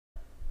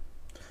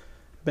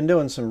been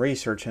doing some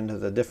research into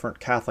the different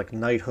Catholic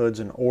knighthoods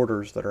and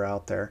orders that are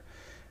out there,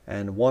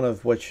 and one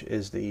of which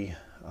is the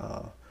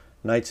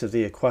Knights of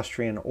the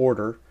Equestrian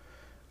Order.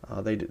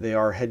 They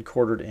are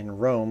headquartered in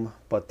Rome,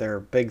 but their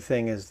big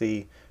thing is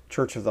the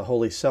Church of the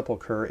Holy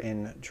Sepulchre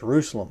in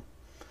Jerusalem.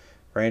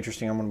 Very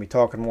interesting. I'm going to be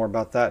talking more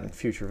about that in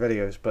future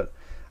videos, but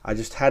I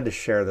just had to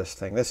share this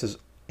thing. This is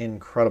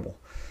incredible.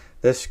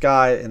 This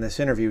guy in this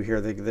interview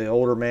here, the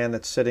older man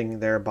that's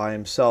sitting there by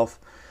himself,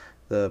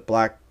 the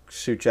black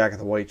suit jacket,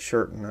 the white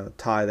shirt, and a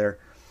tie there,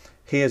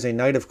 he is a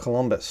Knight of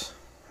Columbus.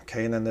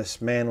 Okay, and then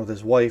this man with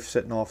his wife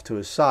sitting off to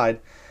his side,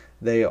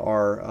 they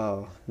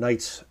are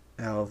Knights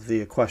of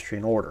the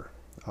Equestrian Order.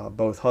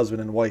 Both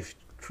husband and wife,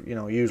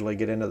 usually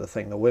get into the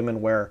thing. The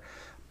women wear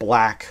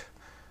black,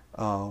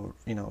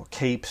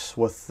 capes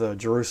with the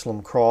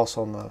Jerusalem cross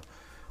on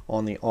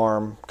the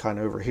arm, kind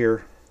of over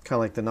here, kind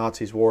of like the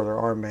Nazis wore their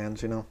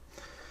armbands.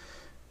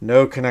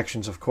 No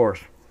connections, of course.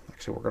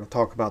 Actually, we're going to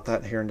talk about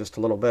that here in just a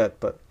little bit.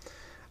 But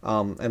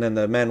and then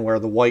the men wear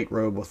the white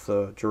robe with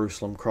the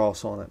Jerusalem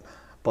cross on it.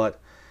 But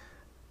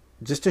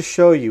just to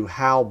show you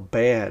how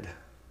bad,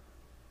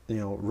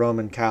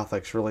 Roman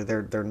Catholics really,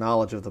 their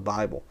knowledge of the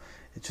Bible,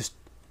 it just,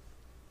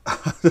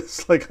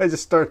 it's like I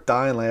just started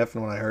dying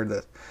laughing when I heard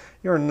this.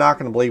 You're not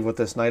going to believe what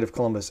this Knight of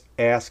Columbus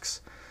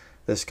asks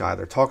this guy.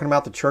 They're talking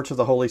about the Church of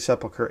the Holy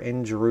Sepulchre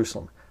in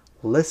Jerusalem.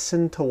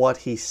 Listen to what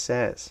he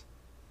says.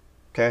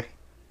 Okay,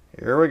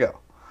 here we go.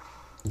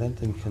 In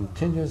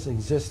continuous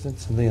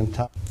existence in the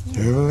entire...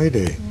 Every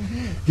day.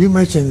 You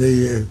mentioned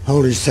the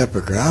Holy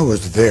Sepulchre. I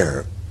was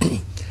there.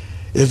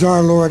 Is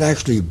our Lord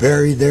actually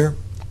buried there?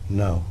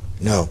 No.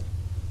 No.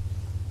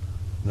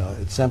 No,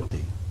 it's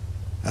empty.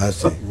 I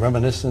see.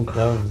 Reminiscent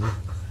of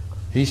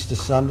Easter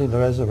Sunday, the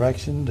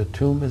resurrection, the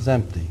tomb is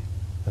empty.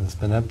 And it's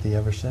been empty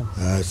ever since.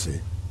 I see.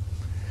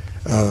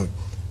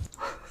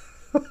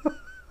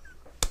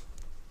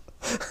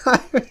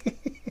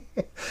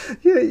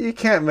 You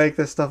can't make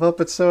this stuff up.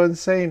 It's so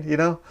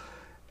insane,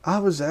 I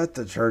was at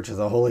the Church of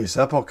the Holy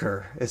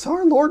Sepulchre. Is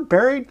our Lord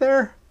buried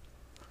there?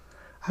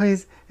 I mean,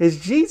 is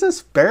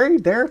Jesus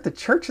buried there at the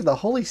Church of the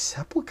Holy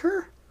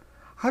Sepulchre?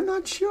 I'm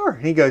not sure.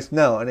 And he goes,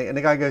 no. And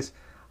the guy goes,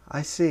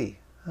 I see.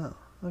 Oh,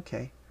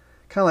 okay.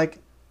 Kind of like,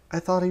 I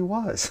thought he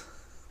was.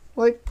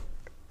 Like,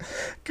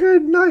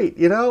 good night,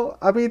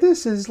 I mean,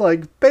 this is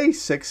like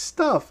basic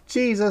stuff.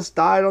 Jesus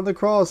died on the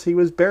cross. He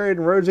was buried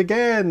and rose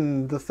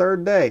again the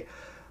third day.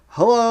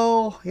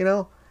 Hello,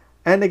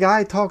 And the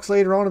guy talks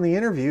later on in the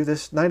interview,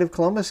 this Knight of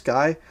Columbus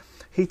guy,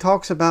 he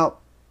talks about,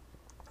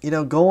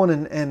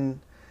 going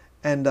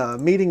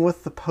and meeting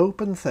with the Pope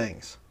and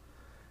things.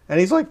 And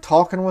he's like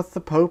talking with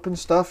the Pope and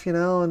stuff,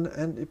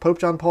 and Pope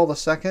John Paul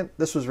II.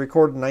 This was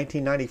recorded in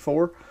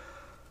 1994.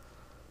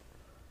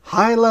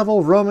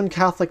 High-level Roman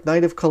Catholic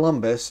Knight of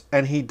Columbus,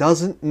 and he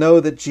doesn't know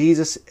that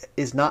Jesus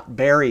is not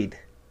buried.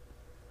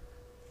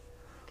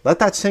 Let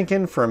that sink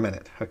in for a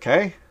minute,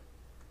 okay?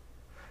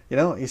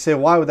 You say,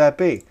 why would that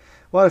be?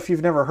 Well, if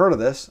you've never heard of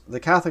this,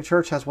 the Catholic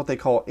Church has what they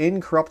call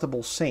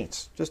incorruptible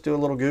saints. Just do a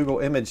little Google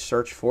image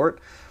search for it.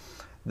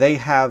 They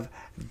have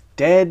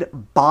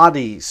dead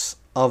bodies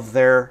of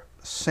their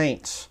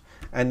saints,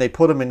 and they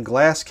put them in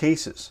glass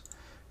cases.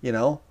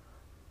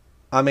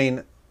 I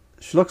mean,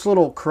 she looks a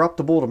little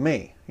corruptible to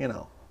me,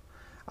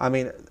 I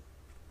mean,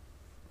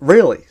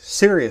 really,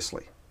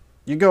 seriously.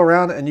 You go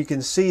around and you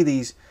can see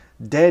these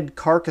dead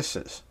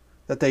carcasses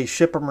that they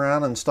ship them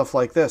around and stuff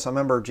like this. I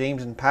remember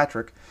James and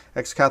Patrick,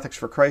 ex-Catholics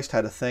for Christ,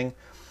 had a thing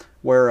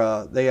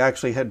where they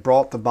actually had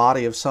brought the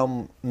body of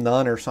some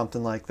nun or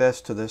something like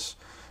this to this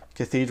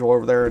cathedral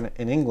over there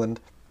in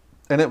England.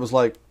 And it was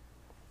like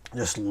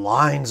just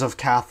lines of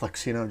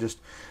Catholics, just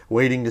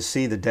waiting to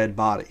see the dead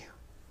body.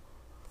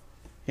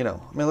 I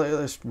mean, look at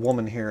this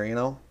woman here,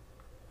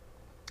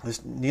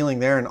 just kneeling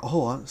there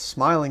and,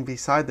 smiling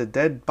beside the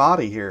dead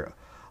body here.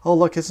 Oh,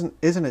 look, isn't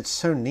it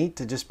so neat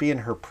to just be in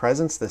her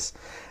presence? This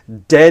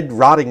dead,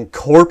 rotting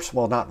corpse.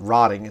 Well, not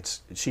rotting.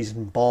 She's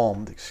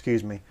embalmed,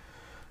 excuse me.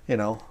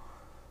 Yeah,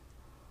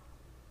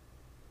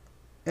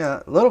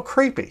 a little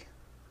creepy.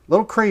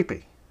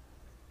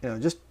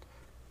 Just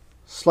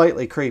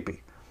slightly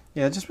creepy.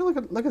 Just look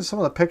at some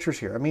of the pictures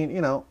here. I mean,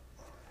 I'm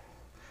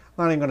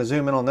not even going to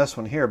zoom in on this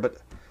one here, but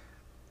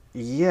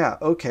yeah,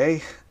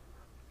 okay.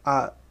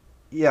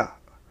 Yeah.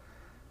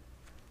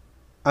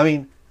 I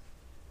mean,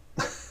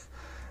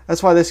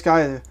 that's why this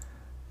guy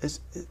is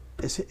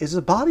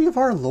the body of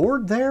our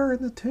Lord there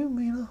in the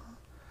tomb,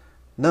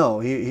 No,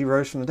 he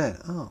rose from the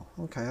dead. Oh,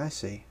 okay, I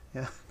see.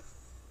 Yeah.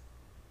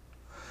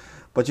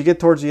 But you get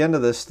towards the end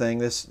of this thing,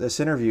 this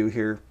interview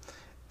here,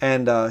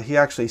 and he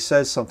actually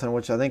says something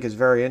which I think is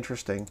very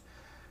interesting.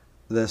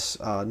 This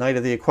Knight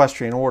of the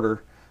Equestrian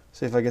Order.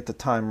 See if I get the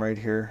time right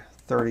here.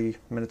 30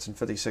 minutes and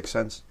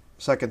 56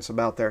 seconds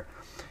about there.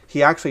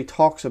 He actually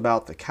talks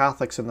about the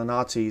Catholics and the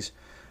Nazis,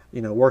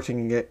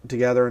 working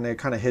together, and they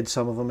kind of hid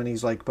some of them. And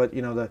he's like, but,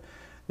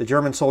 the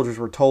German soldiers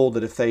were told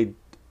that if they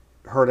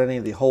heard any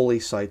of the holy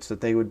sites,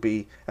 that they would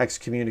be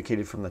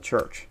excommunicated from the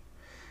church.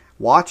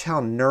 Watch how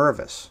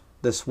nervous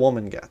this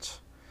woman gets.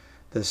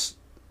 This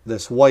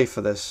wife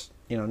of this,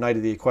 Knight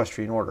of the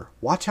Equestrian Order.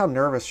 Watch how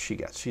nervous she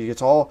gets. She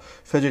gets all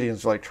fidgety and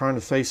is like trying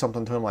to say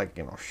something to him, like,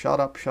 shut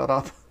up, shut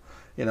up,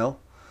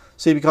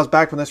 See, because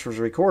back when this was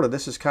recorded,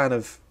 this is kind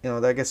of,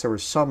 I guess there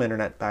was some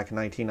internet back in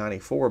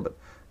 1994, but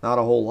not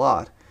a whole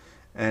lot.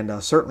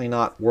 And certainly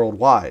not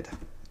worldwide.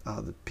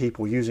 The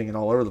people using it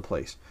all over the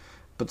place.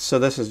 But so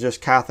this is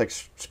just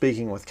Catholics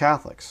speaking with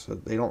Catholics. So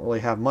they don't really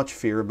have much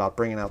fear about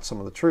bringing out some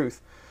of the truth.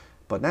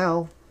 But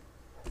now,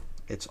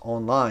 it's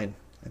online.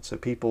 And so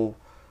people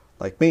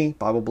like me,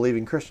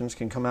 Bible-believing Christians,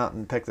 can come out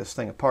and pick this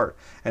thing apart.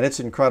 And it's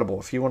incredible.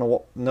 If you want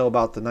to know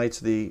about the Knights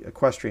of the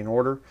Equestrian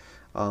Order,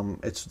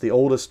 it's the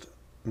oldest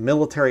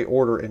military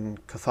order in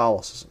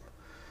Catholicism.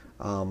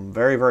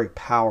 Very, very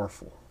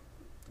powerful.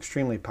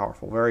 Extremely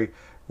powerful. Very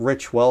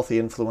rich, wealthy,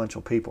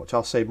 influential people, which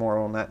I'll say more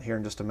on that here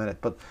in just a minute.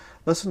 But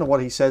listen to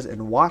what he says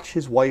and watch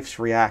his wife's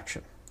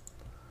reaction.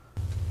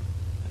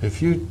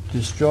 If you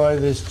destroy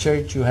this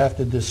church, you have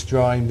to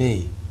destroy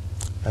me.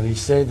 And he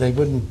said they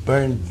wouldn't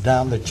burn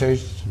down the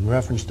church in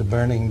reference to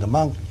burning the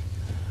monk,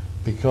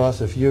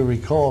 because if you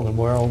recall, in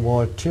World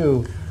War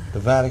II, the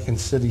Vatican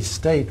City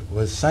State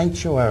was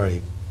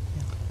sanctuary.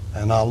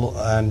 And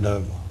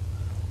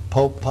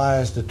Pope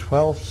Pius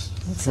XII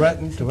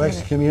threatened to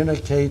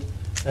excommunicate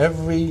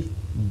every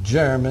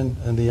German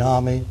in the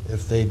army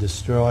if they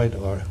destroyed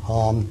or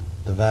harmed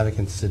the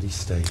Vatican City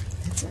State.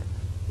 That's it.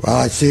 Well,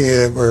 I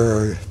see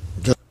we're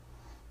just...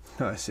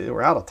 I see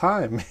we're out of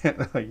time.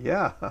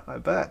 Yeah, I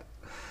bet.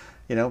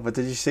 But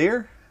did you see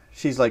her?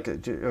 She's like,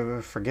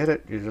 forget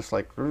it. You're just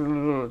like,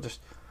 just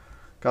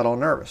got all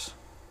nervous.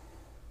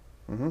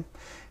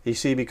 You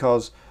see,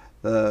 because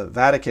the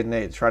Vatican,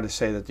 they try to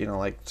say that,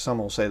 like some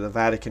will say the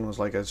Vatican was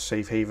like a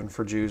safe haven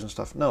for Jews and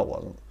stuff. No, it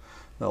wasn't.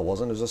 No, it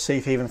wasn't. It was a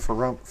safe haven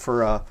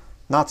for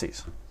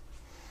Nazis.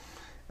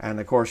 And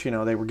of course,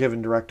 they were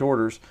given direct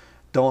orders,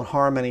 don't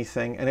harm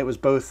anything. And it was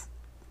both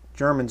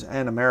Germans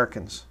and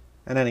Americans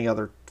and any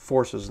other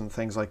forces and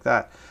things like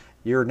that.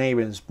 Your name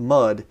is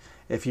mud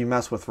if you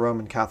mess with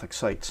Roman Catholic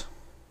sites.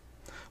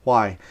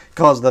 Why?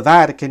 Because the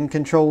Vatican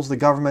controls the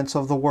governments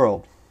of the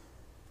world.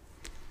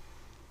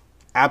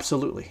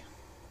 Absolutely.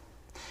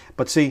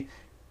 But see,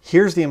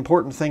 here's the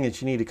important thing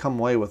that you need to come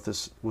away with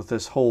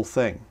this whole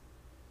thing.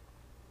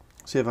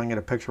 See if I can get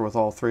a picture with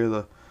all three of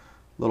the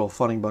little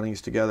funny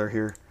bunnies together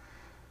here.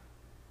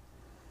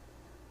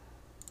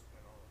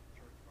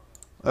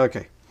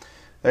 Okay,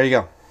 there you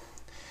go.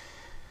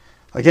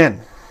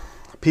 Again,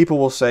 people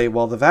will say,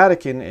 well, the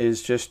Vatican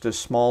is just a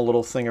small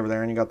little thing over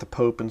there, and you got the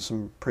Pope and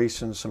some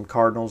priests and some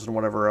cardinals and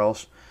whatever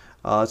else.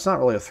 It's not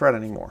really a threat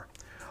anymore.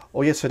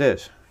 Oh, yes, it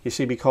is. You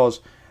see,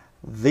 because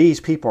these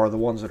people are the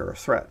ones that are a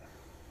threat.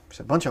 It's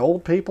a bunch of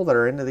old people that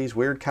are into these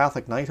weird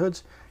Catholic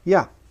knighthoods.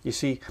 Yeah, you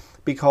see,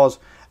 because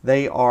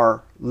they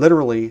are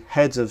literally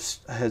heads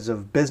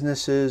of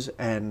businesses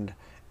and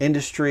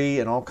industry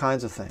and all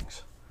kinds of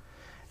things.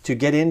 To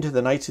get into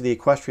the Knights of the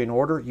Equestrian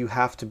Order, you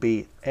have to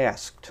be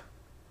asked.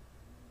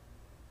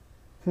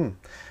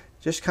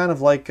 Just kind of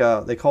like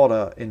they call it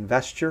a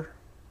investiture.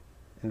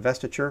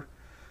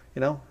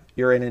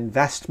 You're an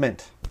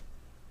investment.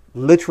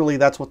 Literally,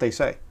 that's what they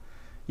say.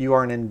 You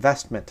are an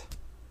investment.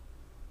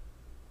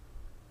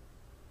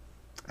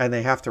 And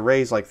they have to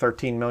raise like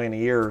 $13 million a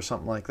year or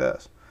something like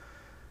this,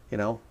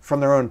 from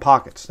their own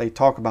pockets. They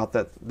talk about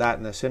that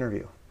in this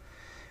interview.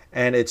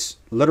 And it's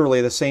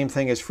literally the same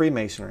thing as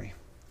Freemasonry.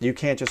 You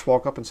can't just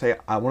walk up and say,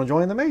 I want to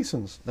join the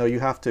Masons. No,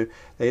 you have to,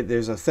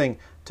 there's a thing.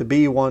 To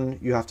be one,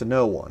 you have to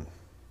know one.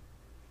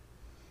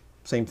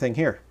 Same thing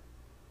here.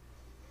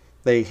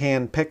 They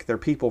hand-pick their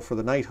people for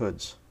the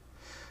knighthoods.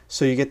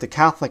 So you get the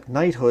Catholic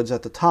knighthoods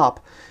at the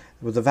top,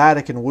 where the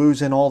Vatican woos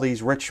in all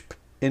these rich,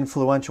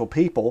 influential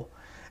people,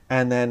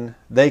 and then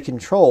they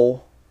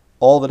control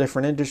all the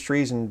different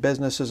industries and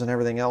businesses and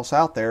everything else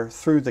out there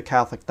through the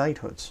Catholic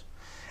knighthoods.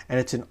 And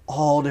it's in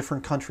all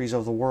different countries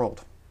of the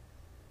world.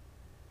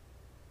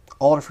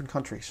 All different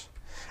countries.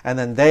 And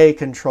then they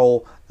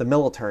control the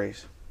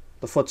militaries,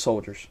 the foot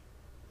soldiers.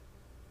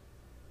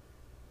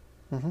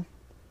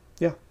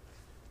 Yeah.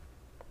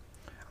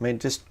 I mean,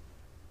 it's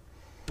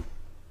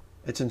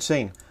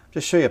insane.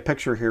 Just show you a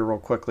picture here real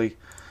quickly.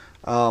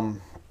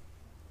 I'll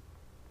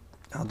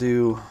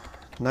do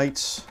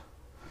Knights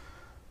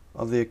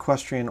of the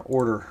Equestrian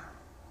Order.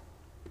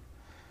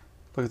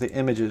 Look at the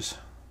images.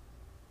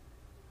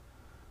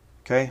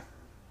 Okay.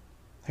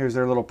 Here's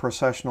their little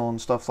processional and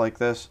stuff like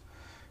this.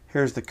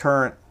 Here's the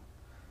current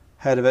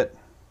head of it,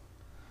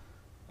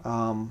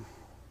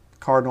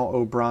 Cardinal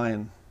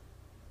O'Brien.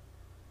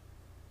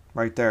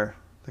 Right there,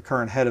 the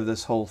current head of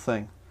this whole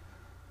thing.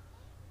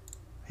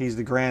 He's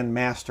the Grand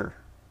Master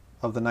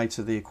of the Knights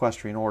of the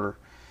Equestrian Order.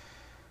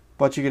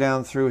 But you go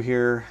down through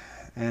here,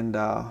 and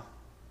I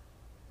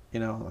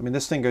mean,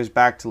 this thing goes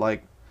back to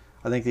like,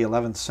 I think the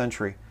 11th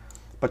century.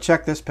 But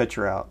check this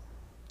picture out.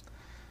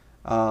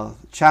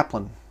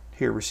 Chaplain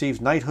here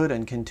receives knighthood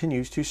and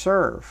continues to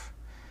serve.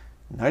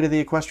 Knight of the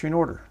Equestrian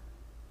Order.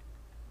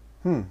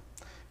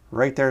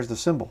 Right there's the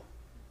symbol.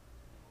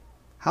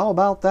 How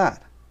about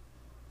that?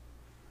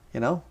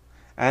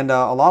 And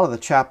a lot of the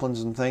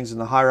chaplains and things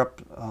and the higher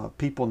up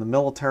people in the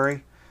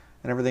military,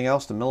 and everything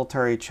else, the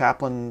military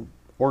chaplain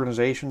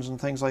organizations and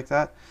things like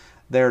that,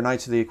 they're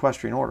Knights of the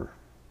Equestrian Order.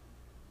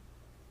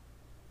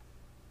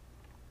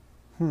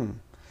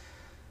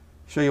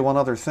 Show you one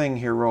other thing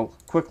here real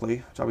quickly,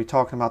 which I'll be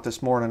talking about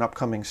this more in an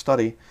upcoming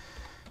study.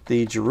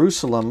 The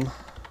Jerusalem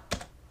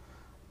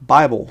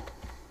Bible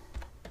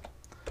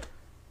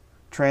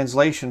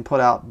translation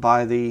put out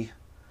by the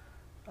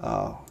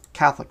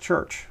Catholic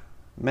Church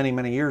many,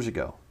 many years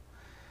ago.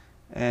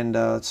 And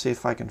let's see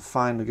if I can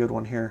find a good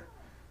one here.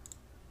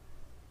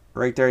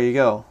 Right there you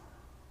go.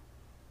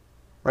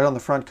 Right on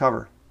the front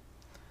cover.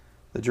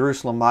 The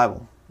Jerusalem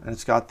Bible. And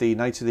it's got the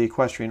Knights of the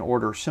Equestrian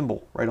Order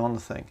symbol right on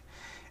the thing.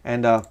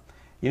 And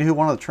you know who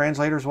one of the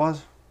translators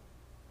was?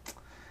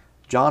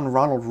 John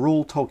Ronald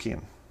Reuel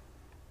Tolkien.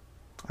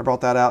 I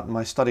brought that out in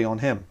my study on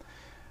him.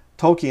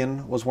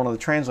 Tolkien was one of the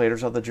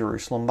translators of the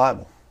Jerusalem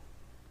Bible.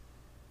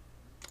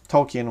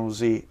 Tolkien was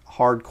the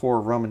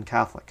hardcore Roman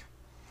Catholic,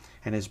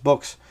 and his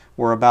books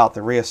were about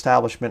the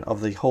reestablishment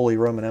of the Holy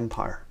Roman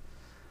Empire.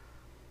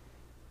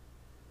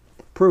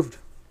 I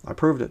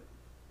proved it.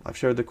 I've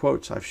showed the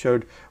quotes. I've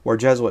showed where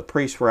Jesuit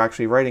priests were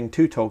actually writing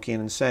to Tolkien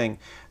and saying,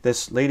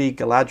 this Lady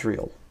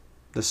Galadriel,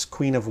 this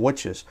queen of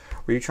witches,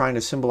 were you trying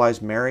to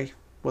symbolize Mary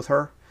with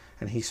her?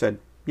 And he said,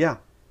 yeah,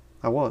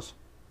 I was.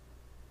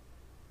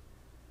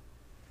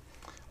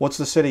 What's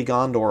the city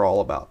Gondor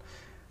all about?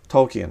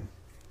 Tolkien.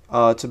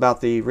 It's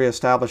about the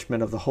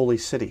reestablishment of the Holy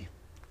City,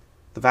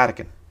 the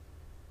Vatican.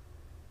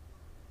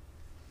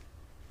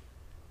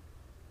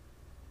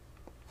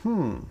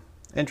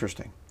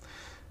 Interesting.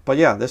 But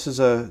yeah, this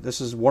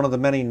is one of the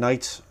many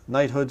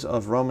knighthoods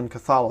of Roman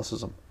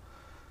Catholicism.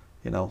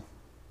 You know,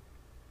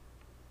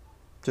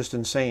 just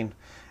insane.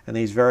 And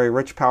these very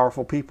rich,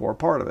 powerful people are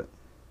part of it.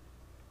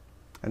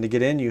 And to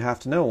get in, you have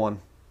to know one.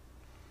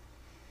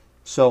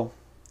 So,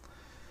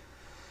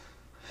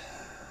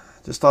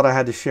 just thought I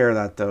had to share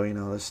that, though. You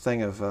know, this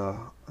thing of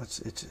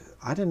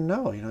I didn't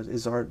know. You know,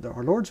 is our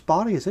Lord's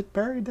body, is it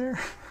buried there?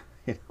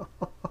 You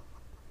know.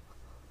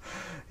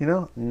 You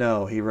know,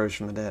 no, he rose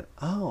from the dead.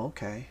 Oh,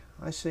 okay.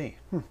 I see.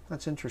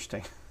 That's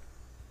interesting.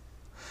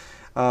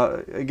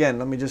 Again,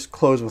 let me just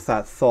close with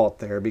that thought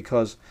there,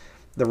 because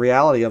the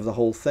reality of the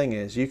whole thing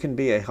is you can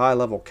be a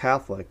high-level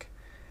Catholic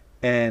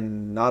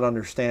and not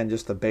understand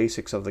just the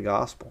basics of the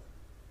gospel.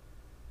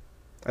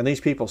 And these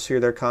people sear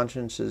their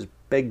consciences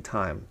big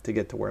time to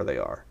get to where they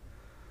are.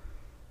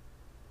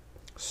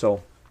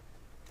 So,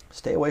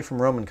 stay away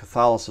from Roman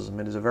Catholicism.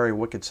 It is a very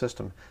wicked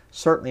system.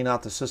 Certainly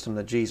not the system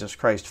that Jesus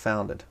Christ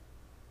founded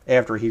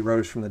after he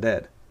rose from the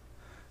dead.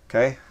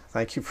 Okay?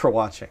 Thank you for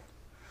watching.